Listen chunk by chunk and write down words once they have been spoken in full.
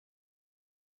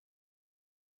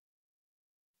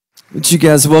Would you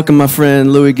guys welcome my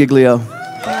friend Louie Giglio?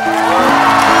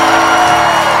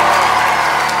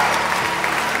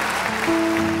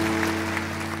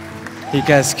 You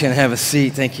guys can have a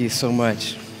seat. Thank you so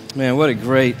much. Man, what a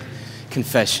great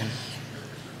confession.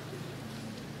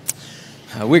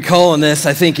 We're calling this,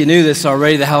 I think you knew this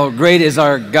already, the How Great Is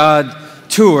Our God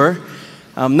Tour.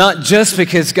 Not just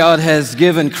because God has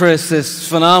given Chris this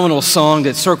phenomenal song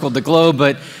that circled the globe,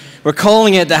 but we're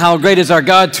calling it the How Great Is Our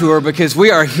God Tour because we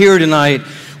are here tonight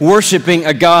worshiping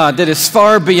a God that is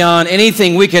far beyond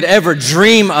anything we could ever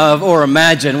dream of or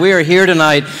imagine. We are here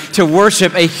tonight to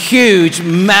worship a huge,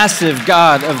 massive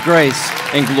God of grace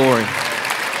and glory.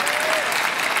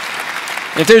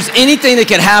 If there's anything that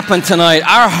could happen tonight,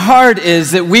 our heart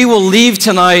is that we will leave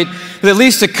tonight with at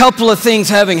least a couple of things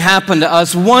having happened to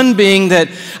us. One being that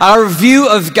our view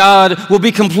of God will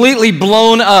be completely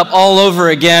blown up all over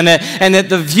again, and that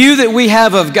the view that we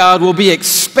have of God will be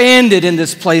expanded in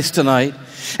this place tonight,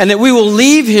 and that we will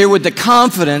leave here with the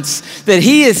confidence that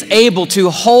He is able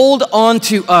to hold on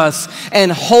to us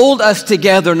and hold us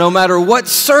together no matter what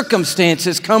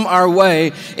circumstances come our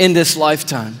way in this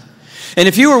lifetime. And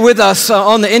if you were with us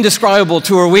on the Indescribable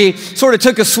Tour, we sort of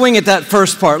took a swing at that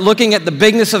first part, looking at the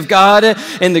bigness of God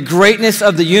and the greatness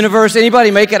of the universe. Anybody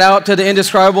make it out to the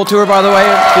Indescribable Tour, by the way?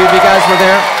 A few of you guys were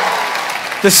there.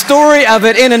 The story of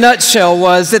it in a nutshell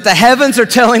was that the heavens are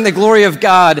telling the glory of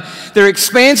God. Their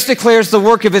expanse declares the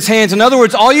work of His hands. In other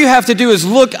words, all you have to do is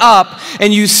look up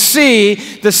and you see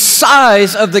the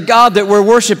size of the God that we're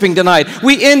worshiping tonight.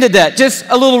 We ended that, just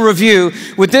a little review,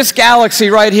 with this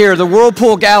galaxy right here, the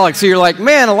Whirlpool Galaxy. You're like,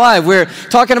 man alive, we're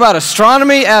talking about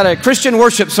astronomy at a Christian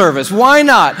worship service. Why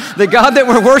not? The God that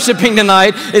we're worshiping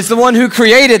tonight is the one who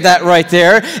created that right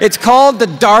there. It's called the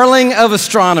darling of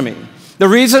astronomy. The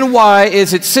reason why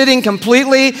is it's sitting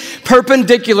completely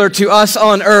perpendicular to us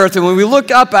on Earth, and when we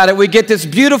look up at it, we get this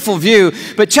beautiful view.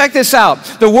 But check this out.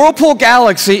 The Whirlpool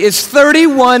Galaxy is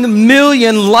 31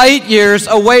 million light years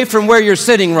away from where you're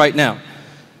sitting right now.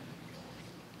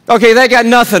 Okay, they got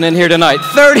nothing in here tonight.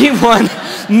 31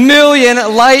 million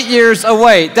light years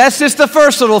away. That's just the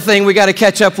first little thing we got to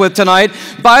catch up with tonight.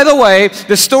 By the way,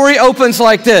 the story opens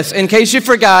like this. In case you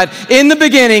forgot, in the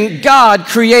beginning, God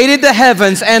created the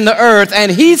heavens and the earth, and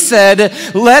He said,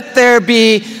 "Let there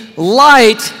be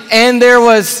light," and there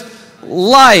was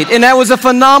light. And that was a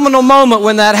phenomenal moment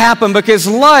when that happened, because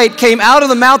light came out of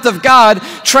the mouth of God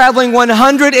traveling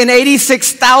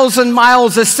 186,000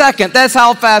 miles a second. That's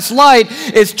how fast light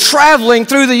is traveling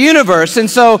through the universe. And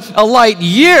so a light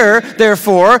year,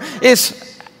 therefore, is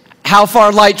how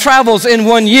far light travels in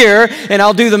 1 year, and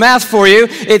I'll do the math for you.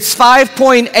 It's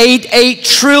 5.88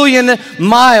 trillion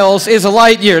miles is a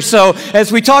light year. So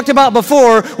as we talked about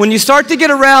before, when you start to get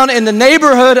around in the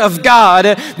neighborhood of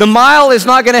God, the mile is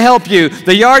not going to help you.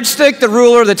 The yardstick, the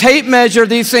ruler, the tape measure,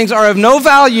 these things are of no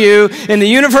value in the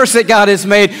universe that God has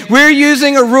made. We're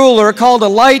using a ruler called a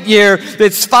light year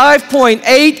that's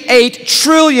 5.88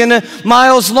 trillion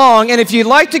miles long. And if you'd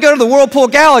like to go to the Whirlpool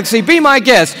Galaxy, be my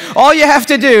guest. All you have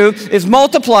to do is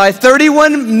multiply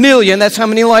 31 million, that's how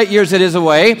many light years it is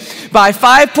away, by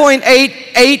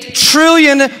 5.88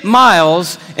 trillion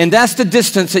miles, and that's the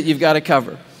distance that you've got to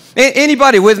cover.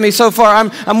 Anybody with me so far?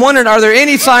 I'm wondering, are there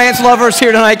any science lovers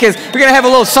here tonight? Because we're going to have a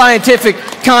little scientific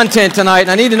content tonight,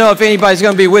 and I need to know if anybody's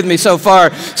going to be with me so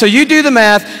far. So you do the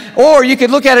math, or you could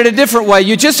look at it a different way.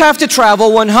 You just have to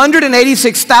travel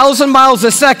 186,000 miles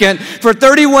a second for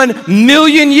 31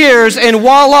 million years, and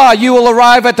voila, you will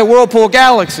arrive at the Whirlpool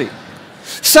Galaxy.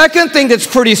 Second thing that's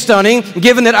pretty stunning,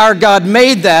 given that our God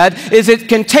made that, is it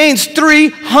contains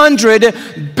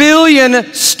 300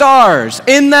 billion stars.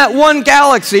 In that one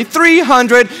galaxy,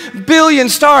 300 billion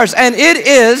stars. And it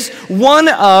is one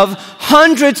of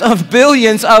hundreds of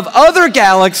billions of other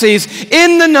galaxies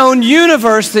in the known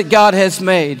universe that God has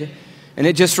made. And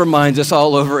it just reminds us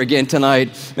all over again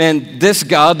tonight, man, this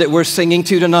God that we're singing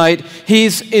to tonight,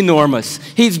 He's enormous.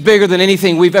 He's bigger than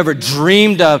anything we've ever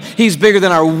dreamed of. He's bigger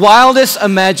than our wildest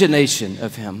imagination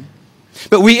of Him.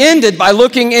 But we ended by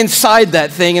looking inside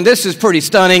that thing, and this is pretty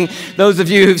stunning. Those of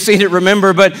you who've seen it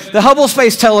remember, but the Hubble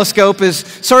Space Telescope is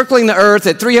circling the Earth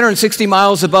at 360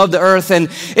 miles above the Earth, and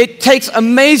it takes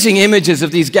amazing images of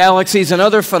these galaxies and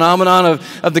other phenomenon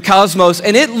of the cosmos,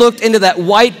 and it looked into that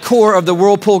white core of the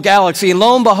Whirlpool Galaxy, and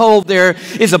lo and behold, there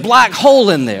is a black hole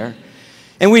in there.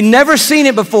 And we'd never seen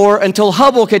it before until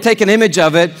Hubble could take an image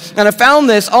of it, and I found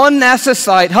this on NASA's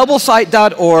site,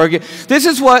 hubblesite.org. This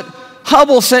is what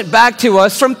Hubble sent back to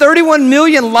us from 31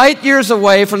 million light years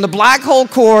away from the black hole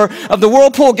core of the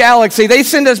Whirlpool Galaxy. They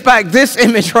send us back this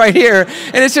image right here,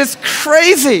 and it's just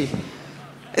crazy.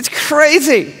 It's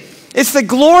crazy. It's the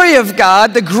glory of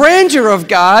God, the grandeur of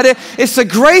God. It's the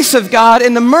grace of God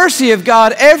and the mercy of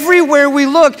God everywhere we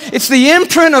look. It's the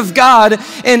imprint of God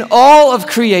in all of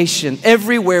creation,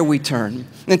 everywhere we turn.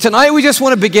 And tonight we just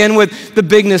want to begin with the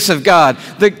bigness of God,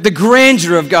 the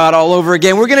grandeur of God all over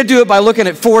again. We're going to do it by looking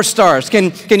at 4 stars.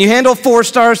 Can you handle 4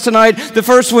 stars tonight? The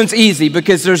first one's easy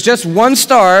because there's just one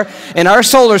star in our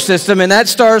solar system, and that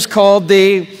star is called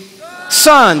the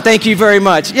sun. Thank you very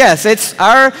much. Yes, it's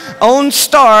our own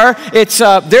star. It's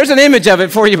there's an image of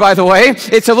it for you, by the way.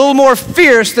 It's a little more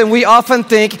fierce than we often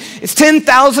think. It's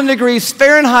 10,000 degrees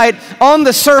Fahrenheit on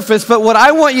the surface, but what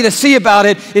I want you to see about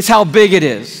it is how big it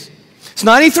is. It's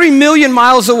 93 million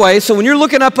miles away, so when you're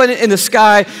looking up in the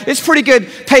sky, it's pretty good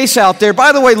pace out there.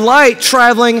 By the way, light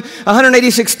traveling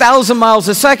 186,000 miles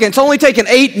a second. It's only taken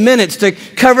 8 minutes to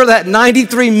cover that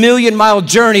 93 million mile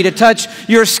journey to touch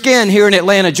your skin here in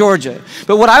Atlanta, Georgia.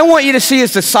 But what I want you to see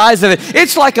is the size of it.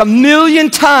 It's like 1,000,000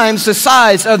 times the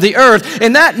size of the earth,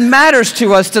 and that matters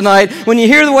to us tonight when you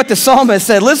hear what the psalmist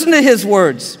said. Listen to his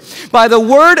words. By the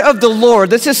word of the Lord,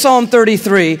 this is Psalm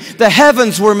 33, the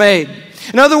heavens were made.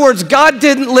 In other words, God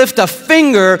didn't lift a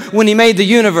finger when he made the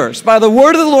universe. By the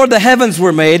word of the Lord, the heavens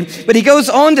were made. But he goes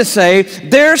on to say,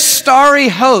 their starry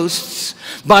hosts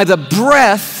by the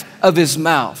breath of his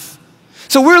mouth.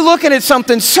 So we're looking at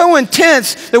something so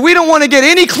intense that we don't want to get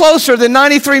any closer than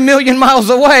 93 million miles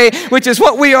away, which is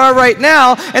what we are right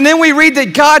now. And then we read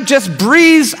that God just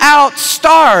breathes out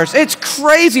stars. It's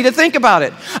crazy to think about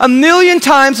it. 1,000,000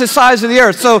 times the size of the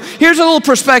earth. So here's a little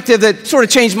perspective that sort of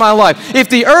changed my life. If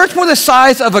the earth were the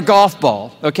size of a golf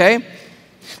ball, okay,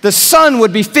 the sun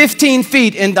would be 15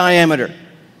 feet in diameter.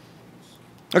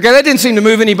 Okay, that didn't seem to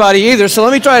move anybody either, so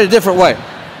let me try it a different way.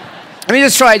 Let me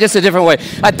just try it just a different way.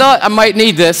 I thought I might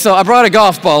need this, so I brought a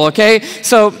golf ball, okay?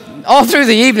 So all through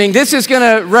the evening, this is going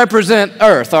to represent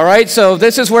Earth, all right? So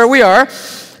this is where we are.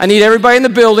 I need everybody in the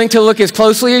building to look as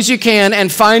closely as you can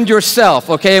and find yourself,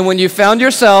 okay? And when you found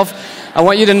yourself, I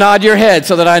want you to nod your head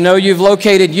so that I know you've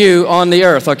located you on the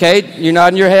earth, okay? You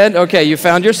nodding your head? Okay, you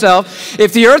found yourself.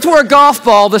 If the earth were a golf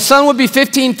ball, the sun would be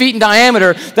 15 feet in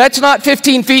diameter. That's not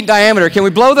 15 feet in diameter. Can we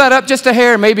blow that up just a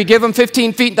hair, maybe give them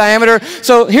 15 feet in diameter?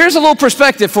 So here's a little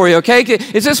perspective for you, okay?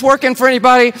 Is this working for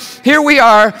anybody? Here we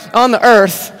are on the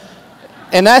earth,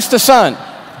 and that's the sun.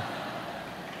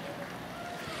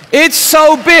 It's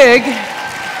so big.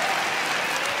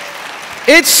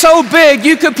 It's so big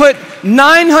you could put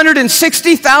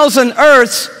 960,000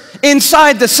 Earths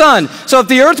inside the sun. So if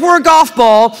the earth were a golf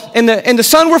ball and the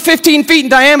sun were 15 feet in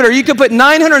diameter, you could put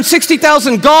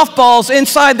 960,000 golf balls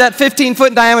inside that 15-foot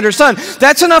in diameter sun.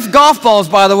 That's enough golf balls,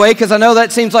 by the way, because I know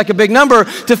that seems like a big number,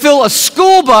 to fill a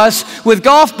school bus with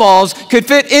golf balls could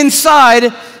fit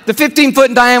inside the 15-foot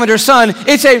in diameter sun.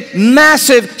 It's a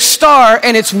massive star,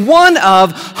 and it's one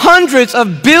of hundreds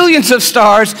of billions of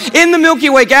stars in the Milky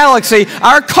Way galaxy,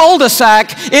 our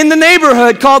cul-de-sac in the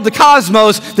neighborhood called the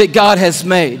cosmos that God has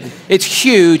made. It's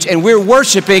huge, and we're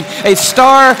worshiping a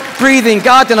star-breathing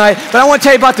God tonight. But I want to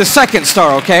tell you about the second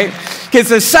star, okay? Because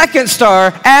the second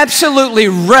star absolutely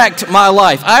wrecked my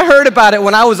life. I heard about it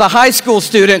when I was a high school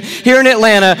student here in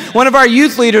Atlanta. One of our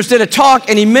youth leaders did a talk,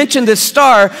 and he mentioned this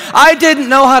star. I didn't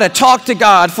know how to talk to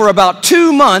God for about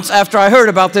 2 months after I heard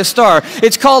about this star.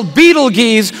 It's called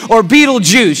Betelgeuse or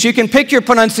Betelgeuse. You can pick your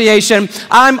pronunciation.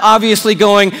 I'm obviously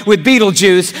going with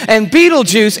Betelgeuse, and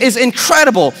Betelgeuse is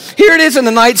incredible. Here it is in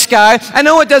the night sky. I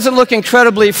know it doesn't look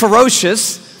incredibly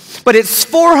ferocious, but it's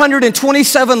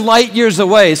 427 light years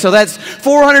away. So that's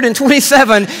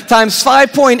 427 times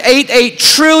 5.88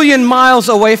 trillion miles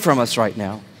away from us right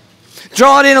now.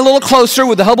 Draw it in a little closer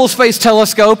with the Hubble Space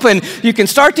Telescope, and you can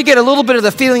start to get a little bit of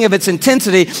the feeling of its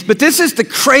intensity. But this is the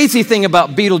crazy thing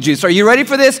about Betelgeuse. Are you ready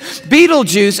for this?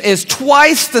 Betelgeuse is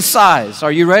twice the size.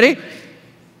 Are you ready?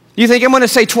 You think I'm going to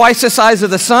say twice the size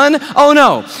of the sun? Oh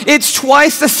no, it's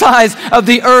twice the size of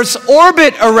the Earth's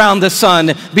orbit around the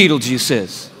sun, Betelgeuse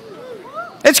is.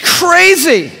 It's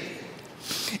crazy.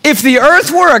 If the earth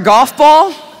were a golf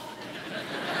ball,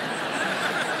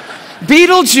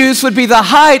 Betelgeuse would be the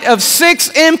height of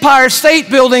 6 Empire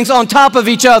State Buildings on top of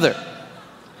each other.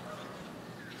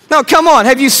 Now, come on,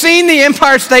 have you seen the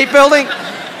Empire State Building?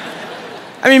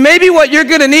 I mean, maybe what you're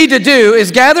going to need to do is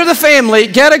gather the family,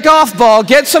 get a golf ball,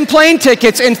 get some plane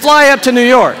tickets, and fly up to New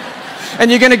York.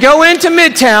 And you're going to go into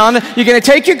Midtown, you're going to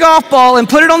take your golf ball and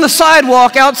put it on the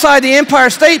sidewalk outside the Empire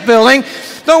State Building.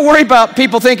 Don't worry about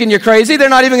people thinking you're crazy. They're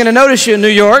not even going to notice you in New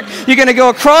York. You're going to go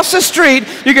across the street.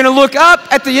 You're going to look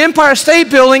up at the Empire State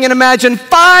Building and imagine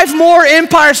 5 more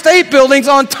Empire State Buildings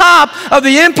on top of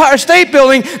the Empire State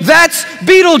Building. That's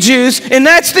Betelgeuse, and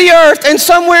that's the earth, and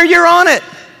somewhere you're on it.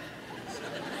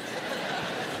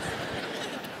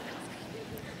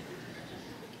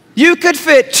 You could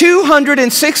fit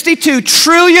 262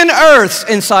 trillion Earths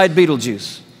inside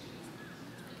Betelgeuse.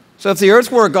 So if the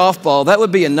Earth were a golf ball, that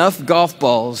would be enough golf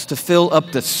balls to fill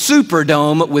up the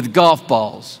Superdome with golf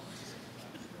balls.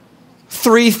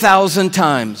 3,000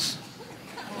 times.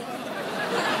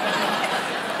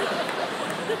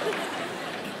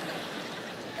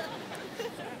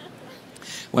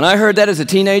 When I heard that as a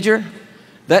teenager,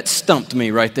 that stumped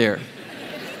me right there.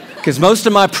 Because most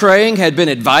of my praying had been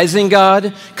advising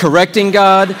God, correcting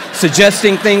God,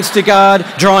 suggesting things to God,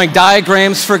 drawing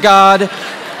diagrams for God,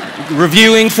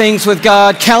 reviewing things with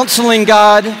God, counseling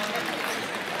God.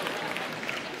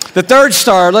 The third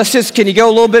star, can you go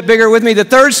a little bit bigger with me? The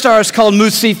third star is called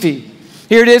Musifi.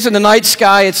 Here it is in the night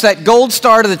sky. It's that gold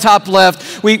star to the top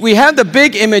left. We have the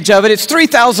big image of it. It's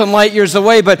 3,000 light years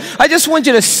away, but I just want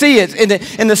you to see it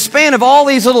in the span of all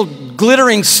these little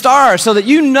glittering stars so that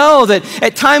you know that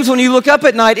at times when you look up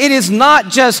at night, it is not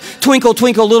just twinkle,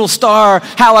 twinkle, little star,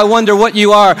 how I wonder what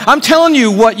you are. I'm telling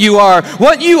you what you are.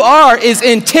 What you are is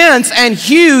intense and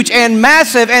huge and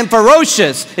massive and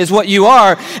ferocious is what you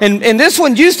are. And this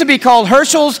one used to be called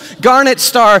Herschel's Garnet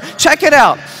Star. Check it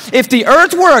out. If the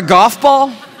Earth were a golf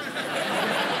ball,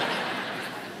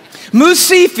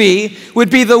 Musifi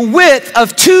would be the width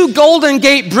of 2 Golden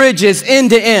Gate bridges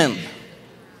end to end.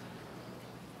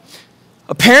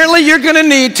 Apparently, you're going to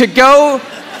need to go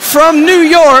from New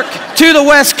York to the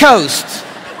West Coast.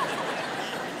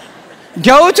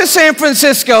 Go to San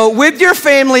Francisco with your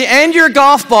family and your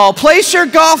golf ball. Place your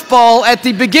golf ball at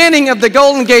the beginning of the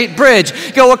Golden Gate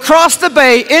Bridge. Go across the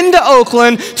bay into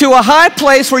Oakland to a high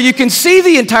place where you can see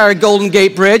the entire Golden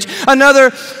Gate Bridge.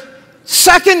 Another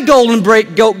second Golden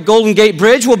Gate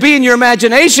Bridge will be in your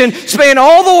imagination. Span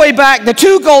all the way back the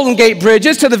 2 Golden Gate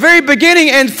Bridges to the very beginning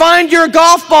and find your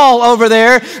golf ball over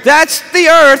there. That's the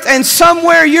Earth, and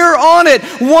somewhere you're on it.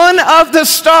 One of the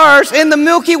stars in the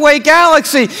Milky Way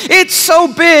galaxy. It's so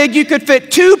big you could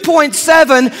fit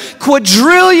 2.7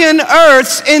 quadrillion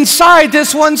Earths inside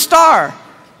this one star.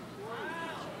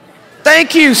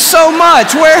 Thank you so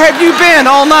much. Where have you been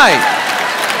all night?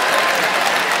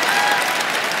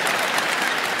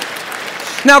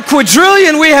 Now,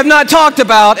 quadrillion we have not talked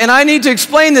about, and I need to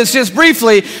explain this just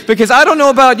briefly because I don't know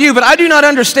about you, but I do not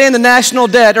understand the national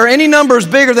debt or any numbers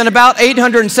bigger than about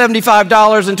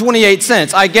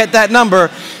 $875.28. I get that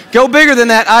number. Go bigger than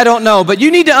that, I don't know. But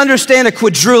you need to understand a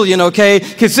quadrillion, okay?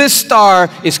 Because this star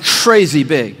is crazy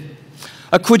big.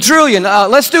 A quadrillion,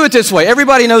 let's do it this way.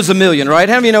 Everybody knows a million, right?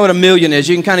 How many of you know what a million is?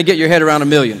 You can kind of get your head around a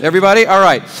million. Everybody? All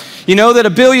right. You know that a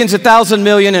billion's 1,000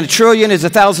 million, and a trillion is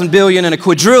 1,000 billion, and a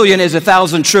quadrillion is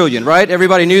 1,000 trillion, right?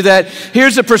 Everybody knew that?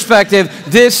 Here's the perspective.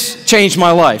 This changed my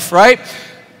life, right?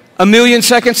 A million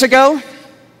seconds ago,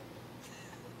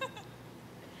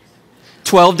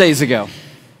 12 days ago.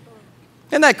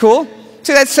 Isn't that cool?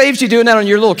 See, that saves you doing that on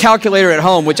your little calculator at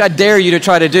home, which I dare you to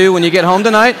try to do when you get home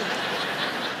tonight.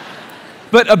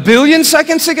 But a billion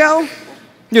seconds ago,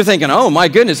 you're thinking, oh my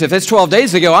goodness, if it's 12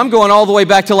 days ago, I'm going all the way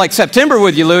back to like September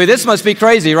with you, Louie. This must be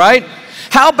crazy, right?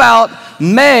 How about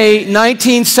May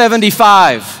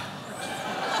 1975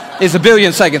 is a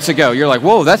billion seconds ago? You're like,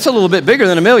 whoa, that's a little bit bigger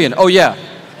than a million. Oh yeah.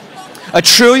 A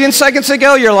trillion seconds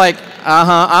ago, you're like,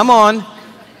 I'm on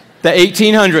the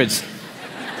 1800s.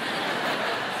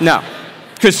 No.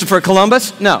 Christopher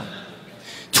Columbus? No.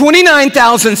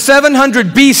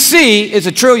 29,700 BC is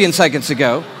a trillion seconds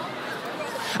ago.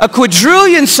 A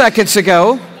quadrillion seconds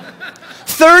ago,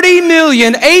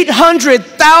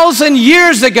 30,800,000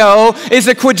 years ago is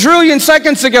a quadrillion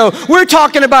seconds ago. We're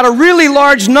talking about a really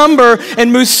large number,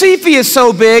 and Musifi is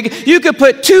so big, you could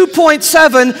put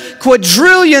 2.7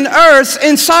 quadrillion Earths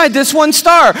inside this one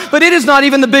star. But it is not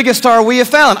even the biggest star we have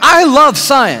found. I love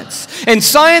science, and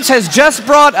science has just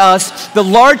brought us the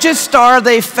largest star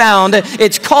they found.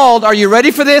 It's called, are you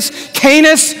ready for this?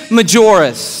 Canis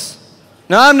Majoris.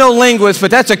 Now, I'm no linguist, but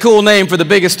that's a cool name for the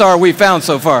biggest star we've found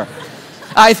so far.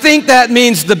 I think that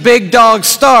means the big dog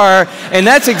star, and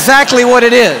that's exactly what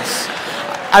it is.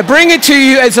 I bring it to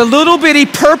you as a little bitty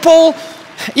purple,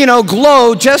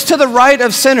 glow just to the right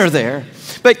of center there.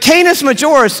 But Canis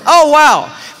Majoris, oh wow.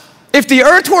 If the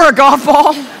Earth were a golf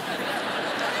ball,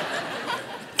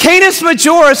 Canis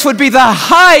Majoris would be the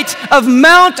height of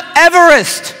Mount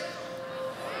Everest.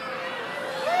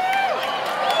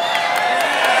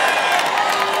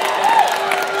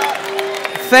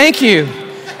 Thank you.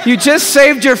 You just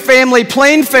saved your family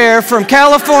plane fare from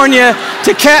California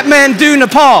to Kathmandu,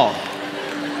 Nepal.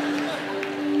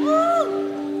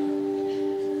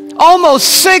 Almost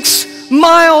 6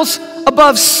 miles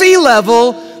above sea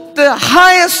level, the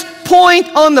highest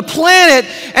point on the planet,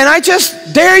 and I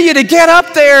just dare you to get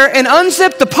up there and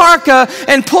unzip the parka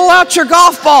and pull out your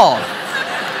golf ball.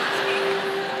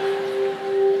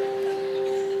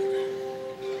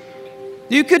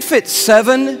 You could fit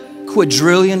 7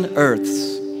 quadrillion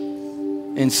Earths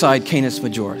inside Canis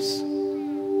Majoris.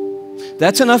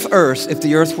 That's enough Earth, if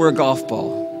the Earth were a golf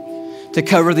ball, to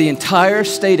cover the entire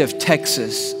state of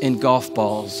Texas in golf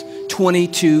balls,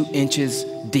 22 inches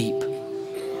deep.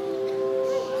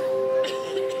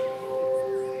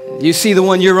 You see the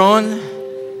one you're on?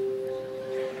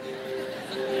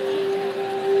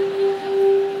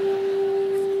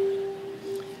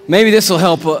 Maybe this will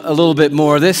help a little bit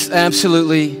more. This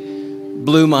absolutely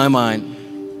blew my mind.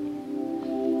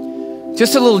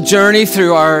 Just a little journey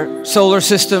through our solar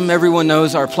system. Everyone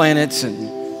knows our planets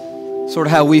and sort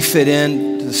of how we fit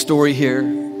in to the story here.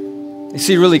 You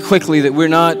see really quickly that we're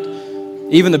not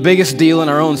even the biggest deal in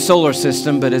our own solar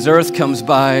system, but as Earth comes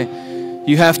by,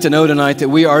 you have to know tonight that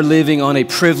we are living on a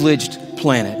privileged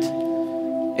planet.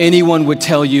 Anyone would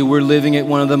tell you we're living at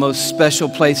one of the most special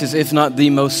places, if not the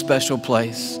most special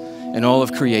place in all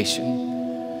of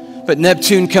creation. But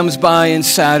Neptune comes by and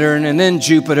Saturn and then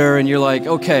Jupiter, and you're like,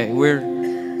 okay, we're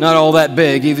not all that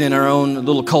big, even in our own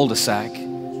little cul-de-sac.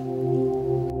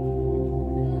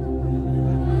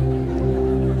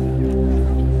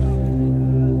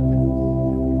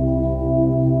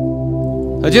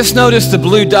 I just noticed the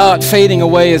blue dot fading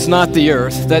away is not the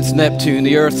Earth. That's Neptune.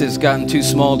 The Earth has gotten too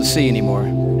small to see anymore.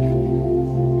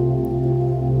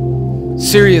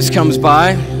 Sirius comes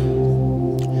by.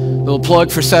 Little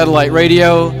plug for satellite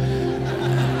radio.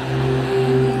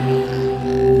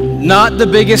 Not the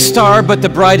biggest star, but the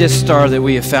brightest star that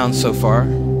we have found so far.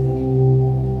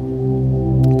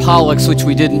 Pollux, which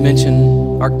we didn't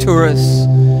mention. Arcturus.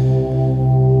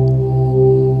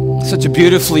 Such a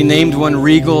beautifully named one,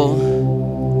 Regal.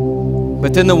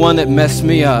 But then the one that messed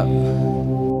me up.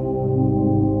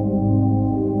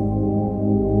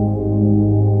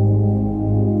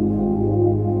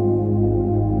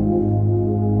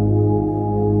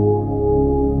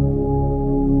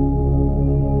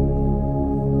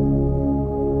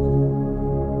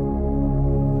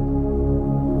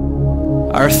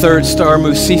 Our third star,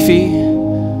 Musifi.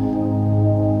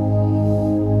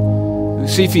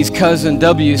 Musifi's cousin,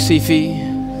 W. Cephei.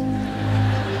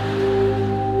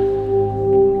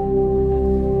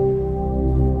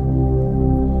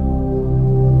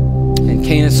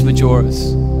 Canis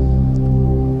Majoris.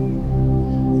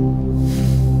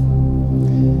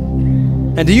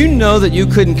 And do you know that you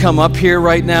couldn't come up here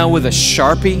right now with a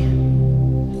Sharpie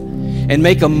and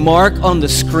make a mark on the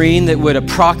screen that would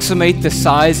approximate the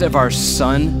size of our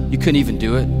sun? You couldn't even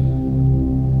do it. I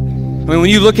mean, when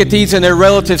you look at these in their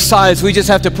relative size, we just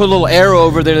have to put a little arrow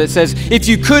over there that says, if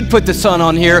you could put the sun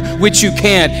on here, which you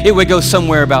can't, it would go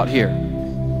somewhere about here.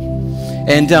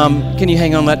 And can you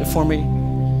hang on that for me?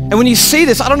 And when you see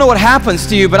this, I don't know what happens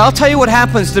to you, but I'll tell you what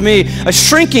happens to me. A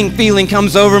shrinking feeling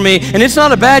comes over me, and it's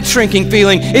not a bad shrinking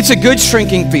feeling, it's a good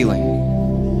shrinking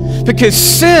feeling. Because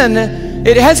sin,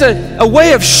 it has a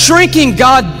way of shrinking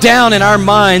God down in our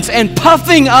minds and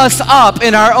puffing us up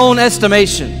in our own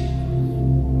estimation.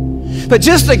 But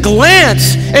just a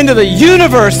glance into the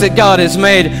universe that God has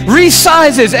made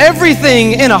resizes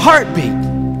everything in a heartbeat.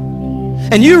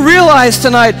 And you realize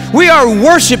tonight we are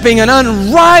worshiping an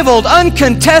unrivaled,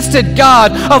 uncontested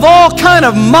God of all kind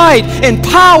of might and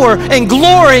power and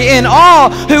glory and awe,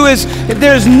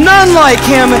 there's none like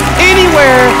him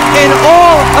anywhere in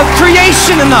all of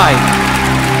creation tonight.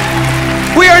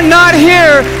 We are not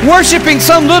here worshiping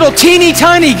some little teeny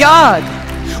tiny God.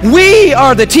 We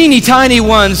are the teeny tiny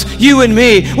ones, you and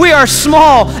me. We are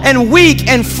small and weak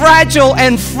and fragile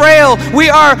and frail. We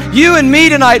are, you and me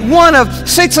tonight, one of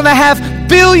 6.5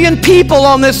 billion people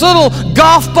on this little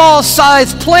golf ball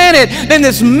sized planet in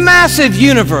this massive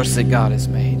universe that God has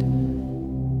made.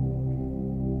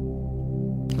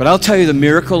 But I'll tell you, the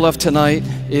miracle of tonight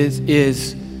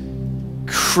is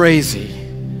crazy,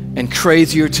 and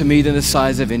crazier to me than the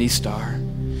size of any star.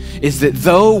 Is that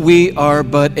though we are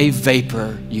but a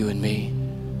vapor, you and me,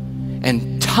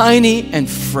 and tiny and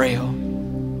frail,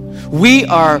 we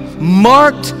are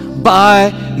marked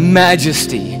by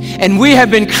majesty. And we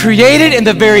have been created in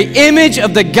the very image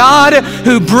of the God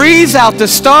who breathes out the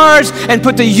stars and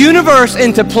put the universe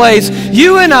into place.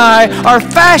 You and I are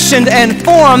fashioned and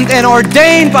formed and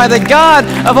ordained by the God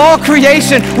of all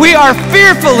creation. We are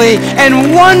fearfully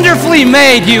and wonderfully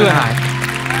made, you and I.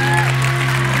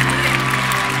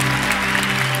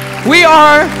 We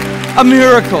are a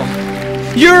miracle.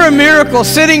 You're a miracle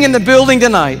sitting in the building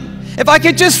tonight. If I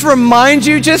could just remind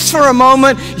you just for a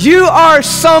moment, you are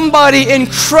somebody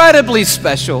incredibly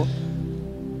special.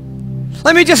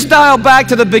 Let me just dial back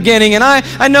to the beginning, and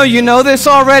I know you know this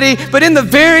already, but in the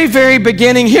very, very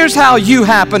beginning, here's how you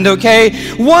happened, okay?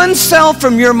 One cell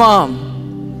from your mom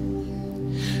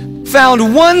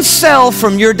found one cell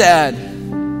from your dad.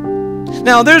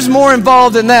 Now, there's more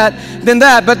involved in that than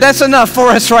that, but that's enough for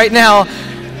us right now.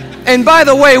 And by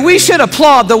the way, we should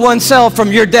applaud the one cell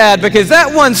from your dad, because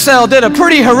that one cell did a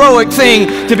pretty heroic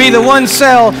thing to be the one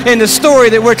cell in the story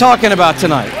that we're talking about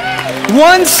tonight.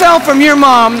 One cell from your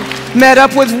mom met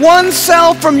up with one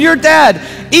cell from your dad,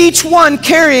 each one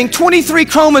carrying 23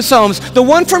 chromosomes. The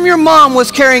one from your mom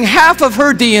was carrying half of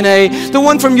her DNA. The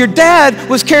one from your dad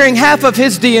was carrying half of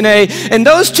his DNA. And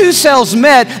those two cells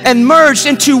met and merged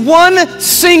into one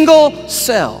single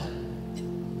cell.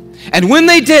 And when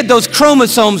they did, those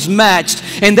chromosomes matched,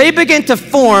 and they began to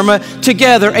form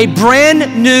together a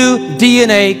brand new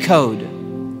DNA code.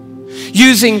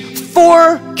 Using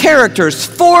 4 characters,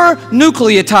 4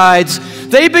 nucleotides,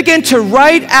 they begin to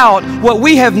write out what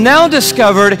we have now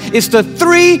discovered is the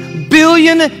 3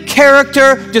 billion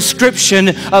character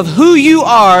description of who you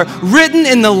are, written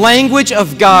in the language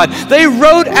of God. They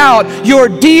wrote out your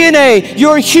DNA,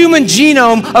 your human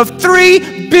genome of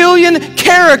 3 billion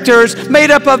characters made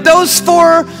up of those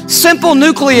 4 simple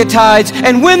nucleotides.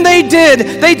 And when they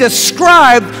did, they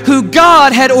described who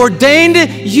God had ordained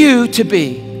you to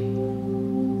be.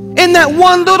 In that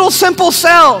one little simple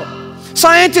cell.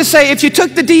 Scientists say if you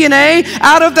took the DNA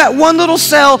out of that one little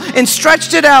cell and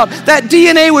stretched it out, that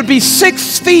DNA would be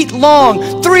 6 feet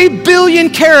long. 3 billion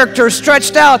characters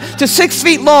stretched out to 6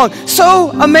 feet long.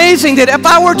 So amazing that if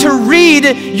I were to read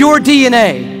your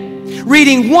DNA,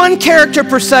 reading 1 character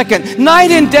per second,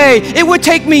 night and day, it would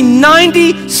take me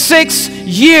 96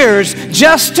 years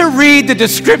just to read the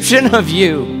description of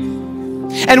you.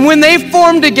 And when they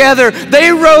formed together,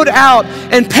 they wrote out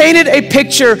and painted a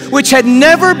picture which had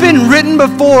never been written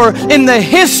before in the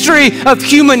history of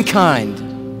humankind.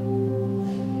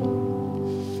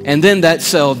 And then that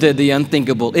cell did the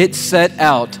unthinkable. It set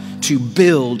out to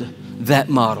build that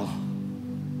model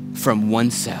from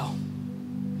one cell.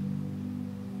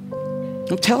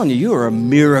 I'm telling you, you are a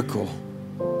miracle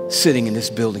sitting in this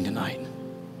building tonight.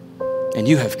 And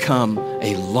you have come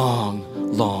a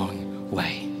long, long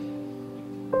way.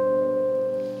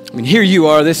 I mean, here you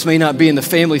are. This may not be in the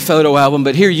family photo album,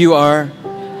 but here you are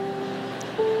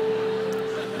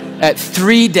at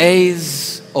 3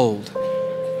 days old.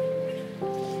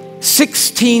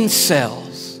 16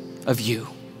 cells of you.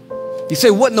 You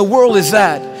say, what in the world is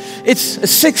that? It's a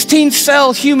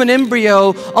 16-cell human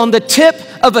embryo on the tip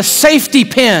of a safety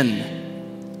pin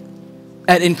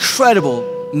at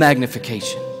incredible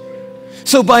magnification.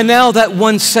 So by now, that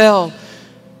one cell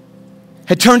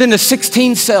had turned into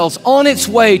 16 cells on its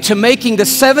way to making the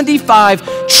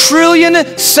 75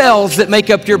 trillion cells that make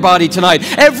up your body tonight.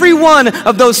 Every one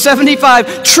of those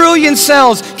 75 trillion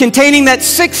cells containing that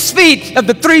 6 feet of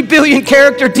the 3 billion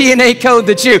character DNA code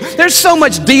that's you. There's so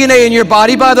much DNA in your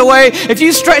body, by the way. If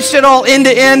you stretched it all end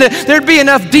to end, there'd be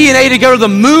enough DNA to go to the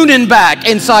moon and back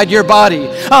inside your body.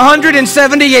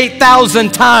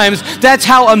 178,000 times. That's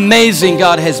how amazing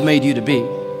God has made you to be.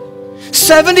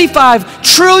 75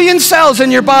 trillion cells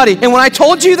in your body. And when I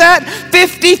told you that,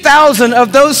 50,000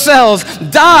 of those cells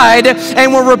died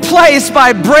and were replaced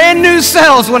by brand new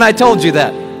cells when I told you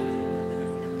that.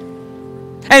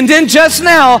 And then just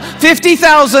now,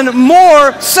 50,000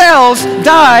 more cells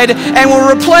died and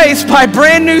were replaced by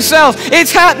brand new cells.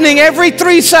 It's happening every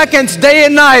 3 seconds, day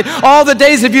and night, all the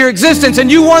days of your existence.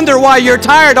 And you wonder why you're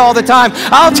tired all the time.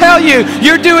 I'll tell you,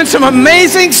 you're doing some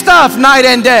amazing stuff night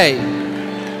and day.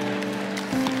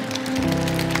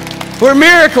 We're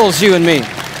miracles, you and me.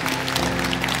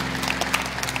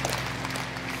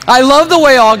 I love the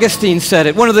way Augustine said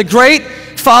it, one of the great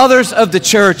fathers of the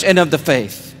church and of the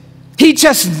faith. He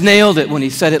just nailed it when he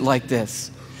said it like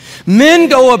this. Men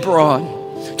go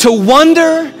abroad to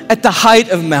wonder at the height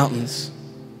of mountains,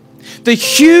 the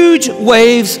huge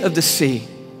waves of the sea,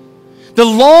 the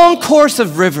long course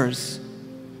of rivers,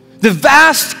 the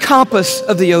vast compass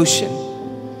of the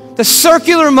ocean, the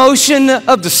circular motion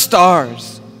of the stars.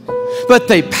 But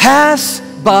they pass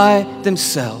by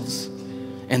themselves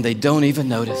and they don't even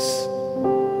notice.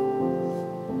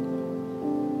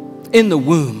 In the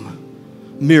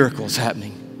womb, miracles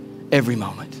happening every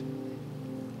moment.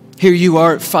 Here you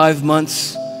are at 5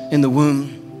 months in the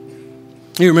womb.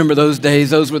 You remember those days?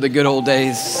 Those were the good old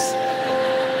days.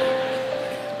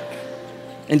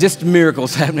 And just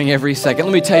miracles happening every second.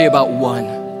 Let me tell you about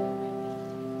one.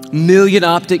 Million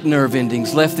optic nerve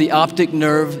endings left the optic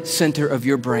nerve center of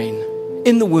your brain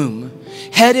in the womb,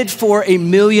 headed for 1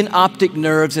 million optic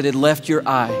nerves that had left your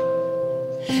eye.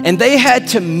 And they had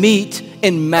to meet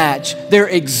and match their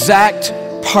exact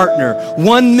partner.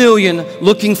 1 million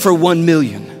looking for 1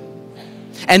 million.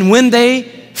 And when they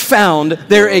found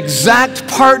their exact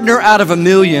partner out of 1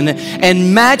 million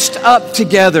and matched up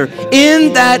together,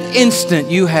 in that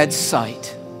instant you had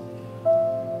sight.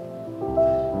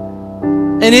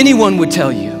 And anyone would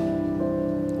tell you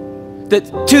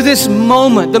that to this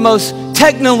moment, the most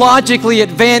technologically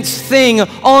advanced thing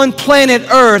on planet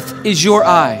Earth is your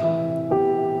eye.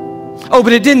 Oh,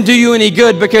 but it didn't do you any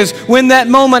good, because when that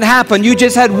moment happened, you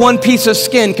just had one piece of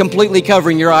skin completely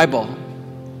covering your eyeball.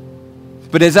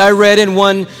 But as I read in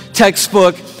one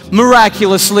textbook,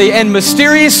 miraculously and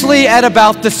mysteriously at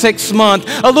about the 6th month,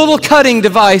 a little cutting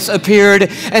device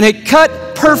appeared and it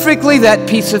cut perfectly that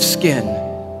piece of skin.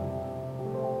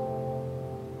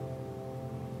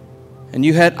 And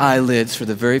you had eyelids for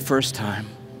the very first time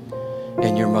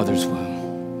in your mother's womb.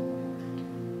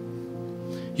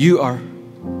 You are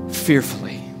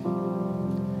fearfully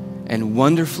and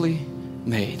wonderfully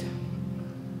made.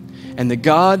 And the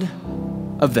God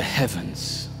of the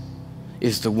heavens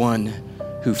is the one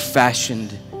who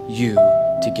fashioned you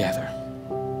together.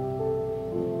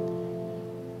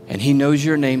 And He knows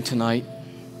your name tonight.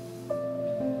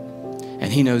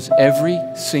 And He knows every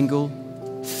single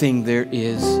thing there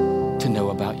is to know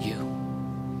about you.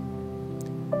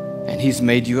 And He's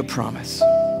made you a promise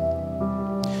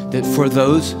that for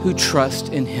those who trust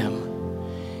in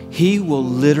Him, He will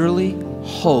literally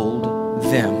hold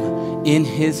them in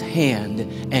His hand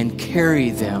and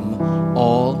carry them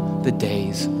all the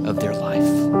days of their life.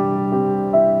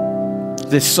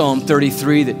 This Psalm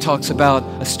 33 that talks about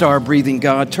a star-breathing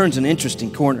God turns an interesting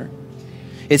corner.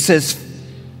 It says,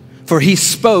 "For He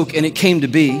spoke and it came to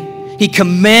be. He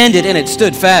commanded and it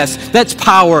stood fast." That's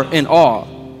power and awe.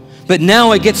 But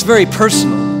now it gets very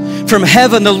personal. From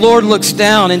heaven, the Lord looks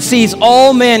down and sees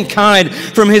all mankind.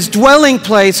 From His dwelling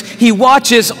place, He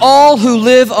watches all who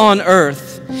live on earth.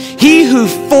 He who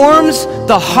forms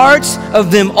the hearts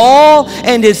of them all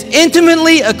and is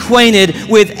intimately acquainted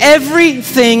with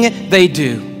everything they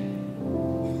do.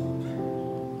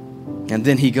 And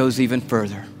then He goes even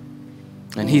further.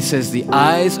 And He says, "The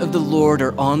eyes of the Lord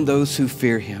are on those who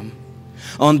fear Him,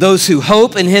 on those who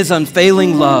hope in His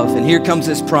unfailing love." And here comes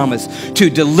this promise: to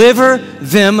deliver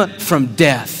them from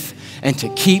death and to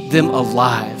keep them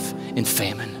alive in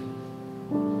famine.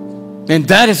 And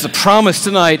that is the promise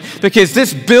tonight, because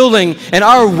this building and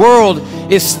our world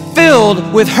is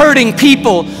filled with hurting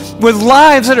people, with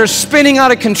lives that are spinning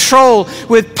out of control,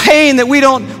 with pain that we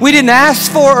didn't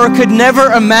ask for or could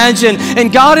never imagine.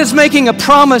 And God is making a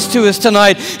promise to us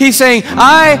tonight. He's saying,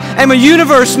 "I am a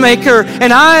universe maker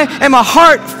and I am a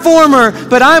heart former,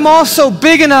 but I'm also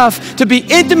big enough to be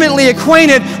intimately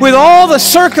acquainted with all the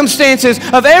circumstances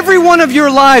of every one of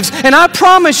your lives. And I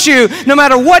promise you, no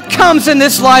matter what comes in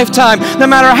this lifetime, no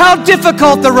matter how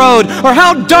difficult the road or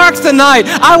how dark the night,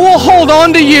 I will hold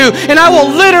on to you, and I will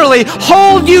literally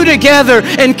hold you together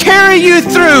and carry you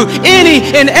through any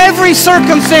and every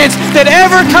circumstance that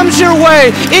ever comes your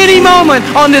way, any moment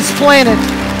on this planet."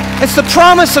 It's the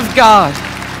promise of God.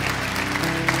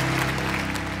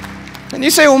 And you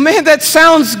say, "Well, man, that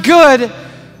sounds good,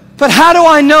 but how do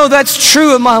I know that's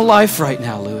true in my life right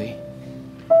now, Louie?"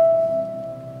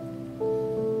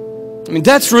 I mean,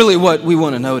 that's really what we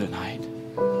want to know tonight.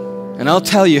 And I'll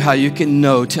tell you how you can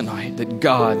know tonight that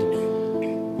God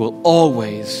will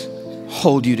always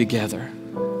hold you together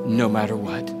no matter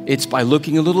what. It's by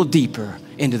looking a little deeper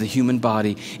into the human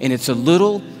body, and it's a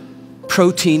little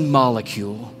protein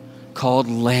molecule called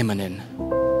laminin.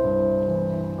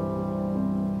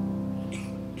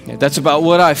 Yeah, that's about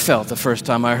what I felt the first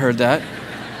time I heard that.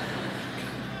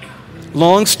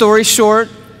 Long story short,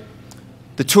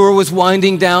 the tour was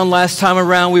winding down last time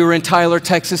around. We were in Tyler,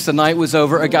 Texas. The night was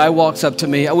over. A guy walks up to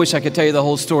me. I wish I could tell you the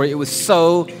whole story. It was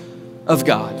so of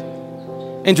God.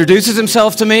 Introduces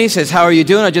himself to me, says, "How are you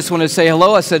doing? I just wanted to say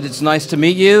hello." I said, "It's nice to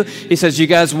meet you." He says, "You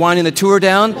guys winding the tour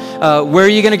down? Where are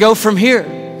you going to go from here?"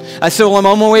 I said, "Well, I'm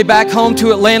on my way back home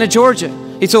to Atlanta, Georgia."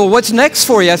 He said, "Well, what's next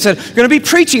for you?" I said, "I'm going to be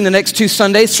preaching the next 2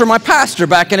 Sundays for my pastor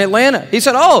back in Atlanta." He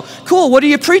said, "Oh, cool. What are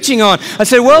you preaching on?" I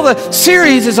said, "Well, the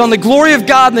series is on the glory of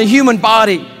God in the human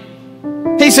body."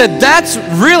 He said, "That's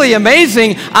really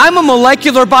amazing. I'm a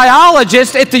molecular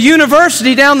biologist at the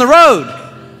university down the road.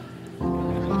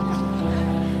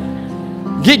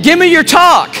 Give me your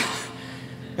talk."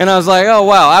 And I was like, oh,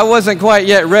 wow, I wasn't quite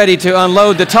yet ready to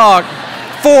unload the talk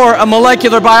for a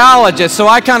molecular biologist. So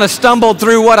I kind of stumbled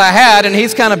through what I had, and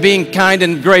he's kind of being kind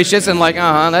and gracious and like,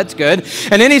 that's good.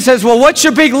 And then he says, "Well, what's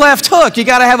your big left hook? You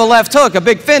got to have a left hook, a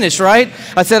big finish, right?"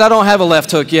 I said, "I don't have a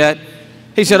left hook yet."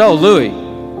 He said, "Oh, Louie,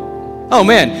 oh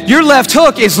man, your left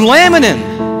hook is laminin."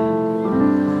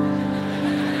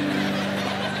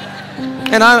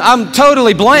 And I'm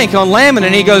totally blank on laminin.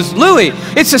 And he goes, Louie,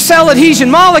 it's a cell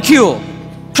adhesion molecule.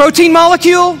 Protein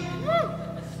molecule?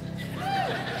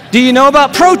 Do you know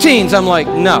about proteins? I'm like,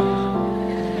 no.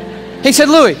 He said,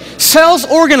 Louie, cells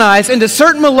organize into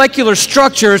certain molecular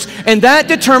structures, and that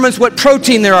determines what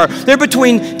protein there are. There are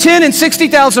between 10 and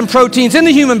 60,000 proteins in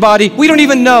the human body. We don't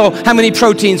even know how many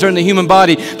proteins are in the human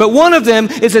body, but one of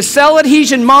them is a cell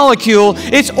adhesion molecule.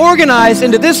 It's organized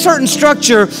into this certain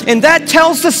structure, and that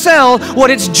tells the cell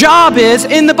what its job is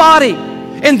in the body.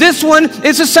 And this one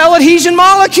is a cell adhesion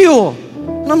molecule.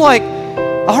 And I'm like,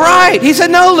 all right. He said,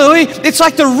 no, Louie, it's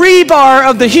like the rebar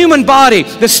of the human body.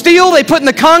 The steel they put in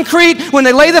the concrete when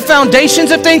they lay the foundations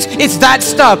of things, it's that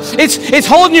stuff. It's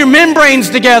holding your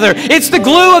membranes together. It's the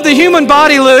glue of the human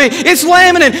body, Louie. It's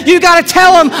laminin. You got to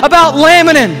tell them about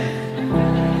laminin.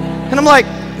 And I'm like,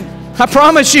 I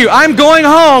promise you, I'm going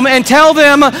home and tell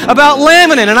them about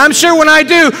laminin. And I'm sure when I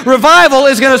do, revival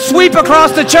is going to sweep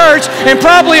across the church and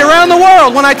probably around the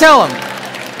world when I tell them.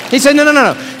 He said,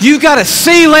 no. You got to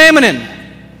see laminin.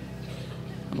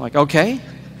 I'm like, okay,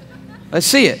 let's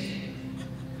see it.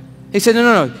 He said,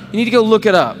 no. You need to go look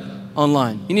it up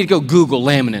online. You need to go Google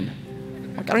laminin.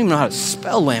 I'm like, I don't even know how to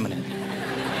spell laminin.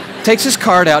 Takes his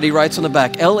card out. He writes on the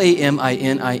back, Laminin.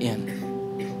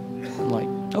 I'm like,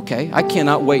 okay, I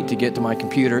cannot wait to get to my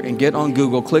computer and get on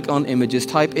Google, click on images,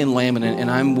 type in laminin, and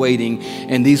I'm waiting,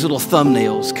 and these little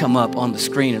thumbnails come up on the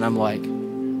screen, and I'm like,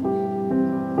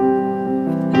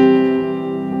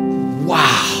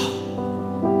 wow.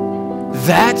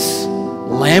 That's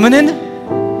laminin,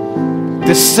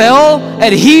 the cell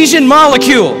adhesion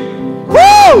molecule.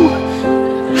 Woo!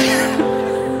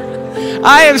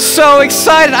 I am so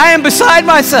excited. I am beside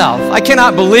myself. I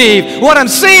cannot believe what I'm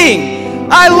seeing.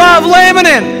 I love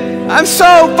laminin. I'm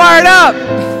so fired up.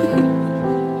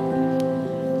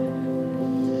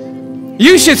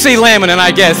 You should see laminin, I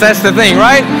guess. That's the thing,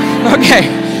 right? Okay.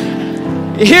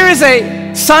 Here is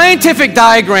a scientific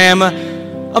diagram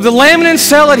of the laminin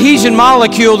cell adhesion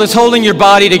molecule that's holding your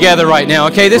body together right now,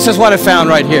 okay? This is what I found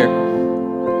right here.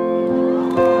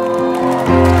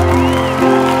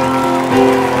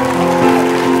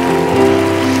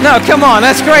 No, come on,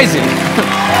 that's crazy.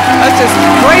 That's just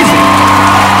crazy.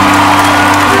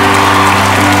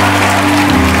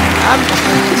 I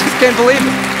just can't believe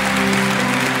it.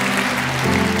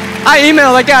 I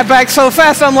emailed that guy back so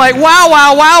fast, I'm like, wow,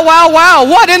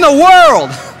 what in the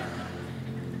world?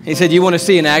 He said, you want to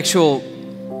see an actual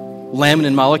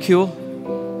laminin molecule?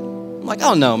 I'm like,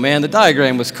 oh no, man, the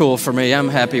diagram was cool for me. I'm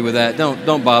happy with that.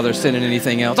 Don't bother sending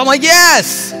anything else. I'm like,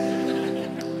 yes!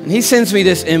 And he sends me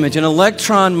this image, an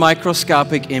electron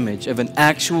microscopic image of an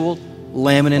actual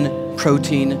laminin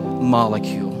protein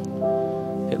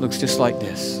molecule. It looks just like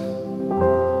this.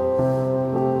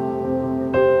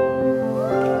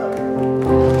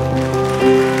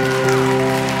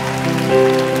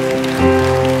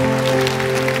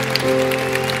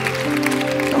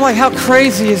 I'm like, how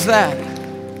crazy is that?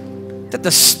 That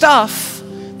the stuff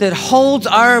that holds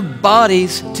our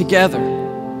bodies together,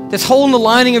 that's holding the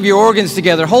lining of your organs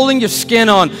together, holding your skin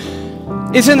on,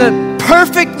 is in the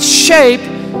perfect shape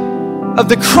of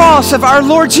the cross of our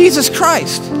Lord Jesus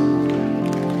Christ.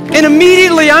 And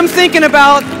immediately I'm thinking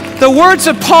about the words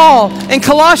of Paul in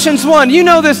Colossians 1. You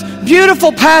know this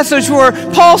beautiful passage where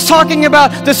Paul's talking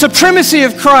about the supremacy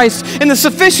of Christ and the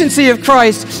sufficiency of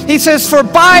Christ. He says, for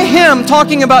by him,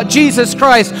 talking about Jesus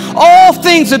Christ, all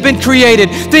things have been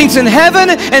created. Things in heaven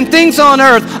and things on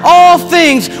earth. All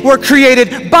things were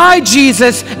created by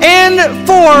Jesus and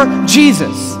for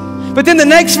Jesus. But then the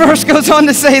next verse goes on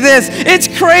to say this. It's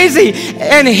crazy.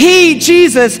 And he,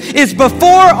 Jesus, is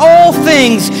before all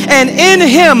things, and in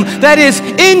him, that is,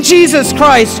 in Jesus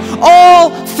Christ,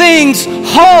 all things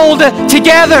hold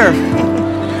together.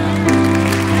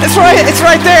 It's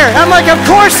right there. I'm like, of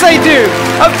course they do.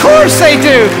 Of course they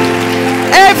do.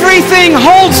 Everything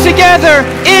holds together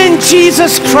in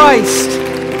Jesus Christ.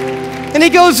 And he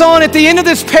goes on at the end of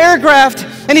this paragraph,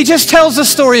 and he just tells the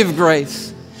story of grace.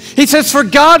 He says, for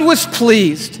God was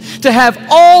pleased to have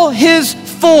all his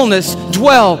fullness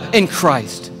dwell in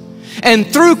Christ, and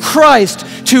through Christ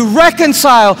to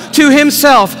reconcile to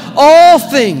himself all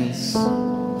things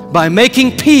by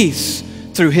making peace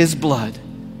through his blood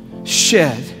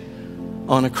shed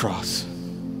on a cross.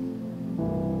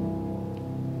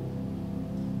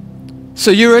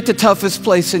 So you're at the toughest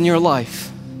place in your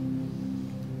life.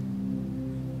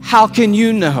 How can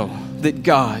you know that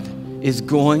God is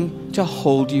going to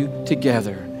hold you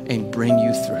together and bring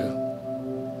you through?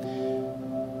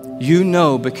 You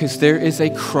know, because there is a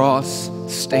cross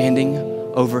standing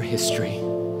over history,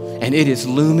 and it is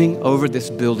looming over this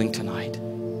building tonight.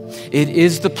 It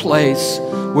is the place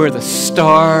where the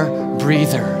star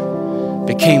breather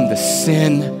became the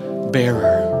sin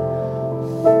bearer,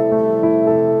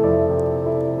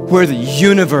 where the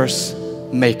universe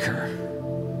maker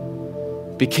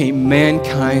became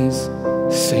mankind's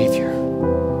Savior.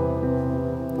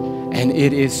 And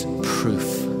it is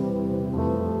proof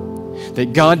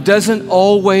that God doesn't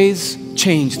always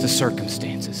change the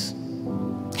circumstances.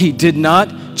 He did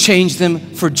not change them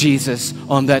for Jesus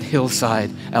on that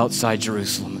hillside outside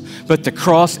Jerusalem. But the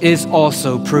cross is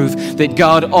also proof that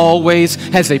God always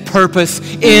has a purpose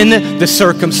in the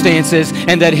circumstances,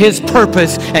 and that His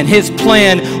purpose and His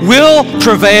plan will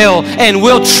prevail and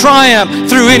will triumph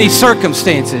through any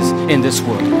circumstances in this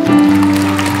world.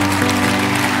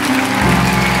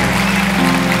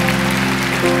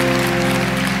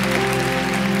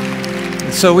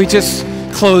 So we just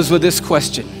close with this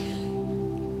question.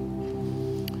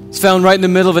 It's found right in the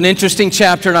middle of an interesting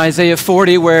chapter in Isaiah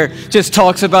 40 where it just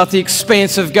talks about the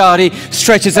expanse of God. He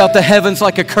stretches out the heavens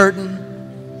like a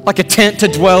curtain, like a tent to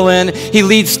dwell in. He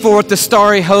leads forth the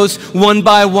starry host one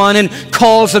by one and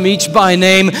calls them each by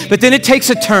name. But then it takes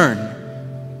a turn.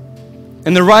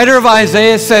 And the writer of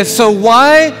Isaiah says, "So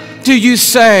why do you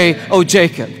say, O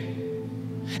Jacob?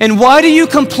 And why do you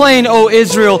complain, O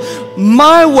Israel?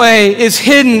 My way is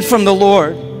hidden from the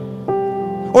Lord."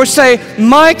 Or say,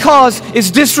 "My cause is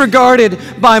disregarded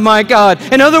by my God."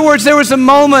 In other words, there was a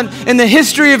moment in the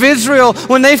history of Israel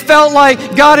when they felt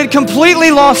like God had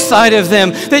completely lost sight of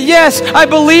them. That yes, I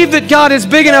believe that God is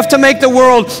big enough to make the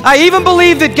world. I even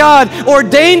believe that God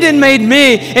ordained and made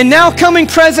me. And now coming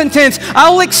present tense,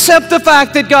 I'll accept the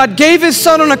fact that God gave His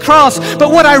Son on a cross.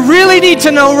 But what I really need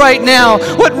to know right now,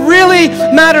 what really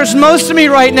matters most to me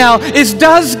right now is,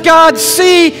 does God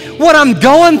see what I'm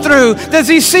going through? Does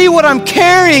He see what I'm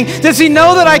carrying? Does He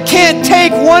know that I can't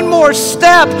take one more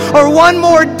step or one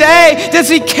more day? Does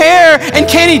He care, and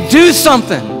can He do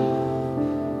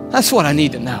something? That's what I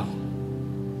need to know.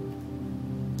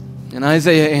 And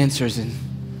Isaiah answers, and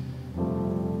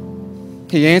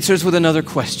he answers with another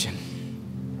question.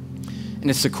 And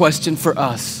it's a question for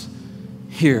us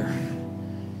here.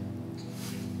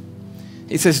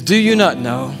 He says, "Do you not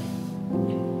know?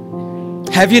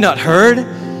 Have you not heard?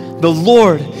 The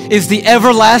Lord is the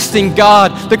everlasting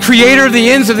God, the creator of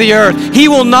the ends of the earth. He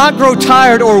will not grow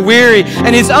tired or weary,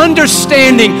 and His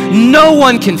understanding no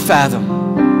one can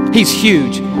fathom." He's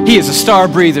huge. He is a star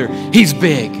breather. He's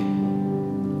big.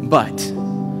 But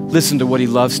listen to what He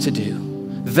loves to do.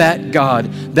 That God,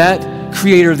 that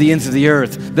creator of the ends of the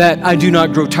earth, that I do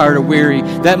not grow tired or weary,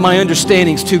 that my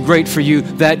understanding's too great for you,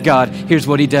 that God, here's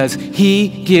what He does. He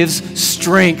gives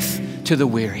strength to the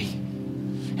weary,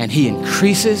 and He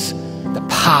increases the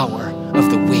power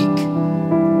of the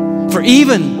weak. For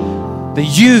even the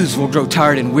youths will grow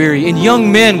tired and weary, and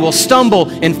young men will stumble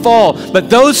and fall. But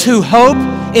those who hope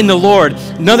in the Lord,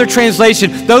 another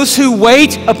translation, those who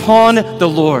wait upon the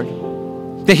Lord.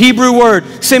 The Hebrew word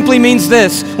simply means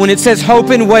this. When it says hope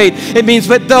and wait, it means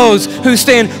but those who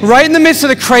stand right in the midst of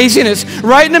the craziness,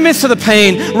 right in the midst of the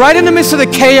pain, right in the midst of the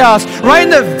chaos, right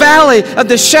in the valley of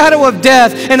the shadow of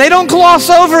death, and they don't gloss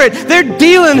over it. They're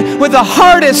dealing with the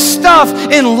hardest stuff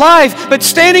in life, but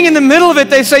standing in the middle of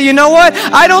it, they say, "You know what?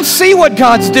 I don't see what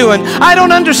God's doing. I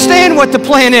don't understand what the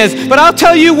plan is, but I'll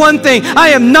tell you one thing. I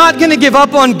am not going to give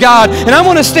up on God, and I'm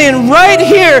going to stand right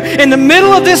here in the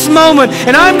middle of this moment,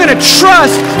 and I'm going to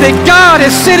trust that God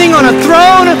is sitting on a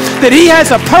throne, that He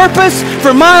has a purpose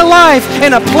for my life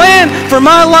and a plan for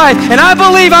my life. And I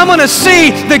believe I'm going to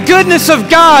see the goodness of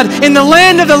God in the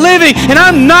land of the living, and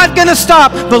I'm not going to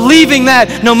stop believing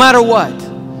that no matter what."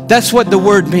 That's what the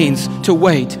word means, to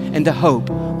wait and to hope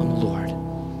on the Lord.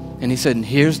 And He said, and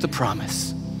here's the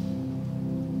promise.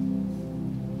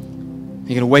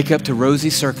 You're going to wake up to rosy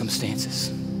circumstances.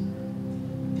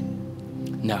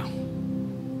 No.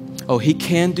 Oh, He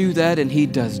can do that, and He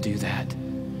does do that.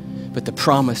 But the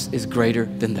promise is greater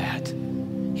than that.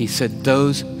 He said,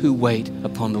 those who wait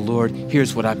upon the Lord,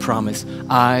 here's what I promise.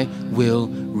 I will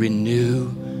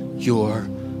renew your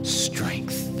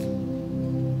strength.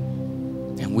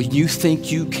 And when you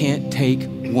think you can't take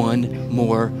one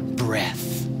more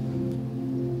breath,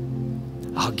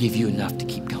 I'll give you enough to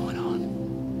keep going on.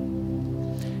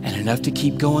 And enough to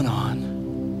keep going on.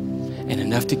 And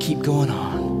enough to keep going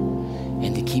on.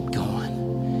 And to keep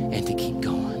going, and to keep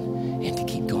going, and to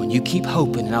keep going. You keep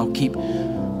hoping, and I'll keep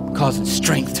causing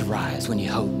strength to rise when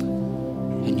you hope.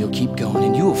 And you'll keep going,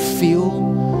 and you will feel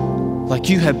like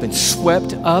you have been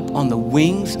swept up on the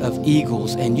wings of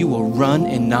eagles, and you will run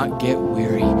and not get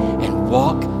weary, and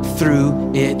walk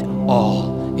through it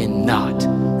all and not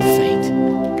faint.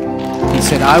 He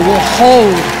said, I will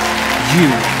hold you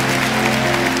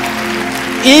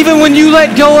even when you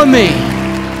let go of me,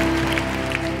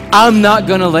 I'm not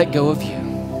going to let go of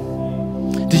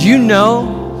you. Did you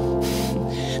know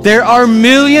there are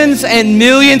millions and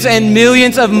millions and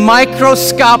millions of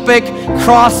microscopic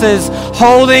crosses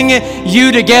holding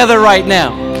you together right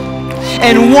now?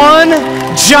 And one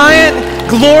giant,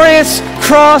 glorious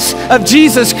cross of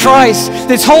Jesus Christ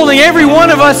that's holding every one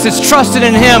of us that's trusted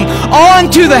in Him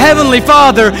onto the Heavenly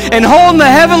Father and holding the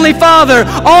Heavenly Father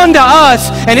onto us.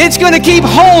 And it's going to keep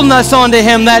holding us onto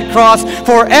Him, that cross,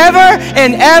 forever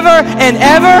and ever and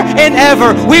ever and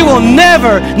ever. We will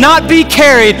never not be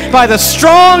carried by the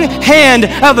strong hand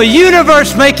of a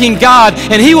universe-making God,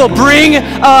 and He will bring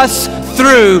us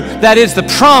through. That is the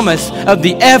promise of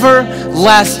the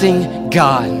everlasting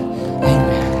God.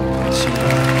 Amen.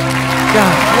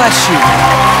 God bless you.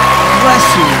 Bless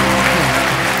you.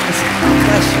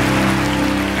 Bless you.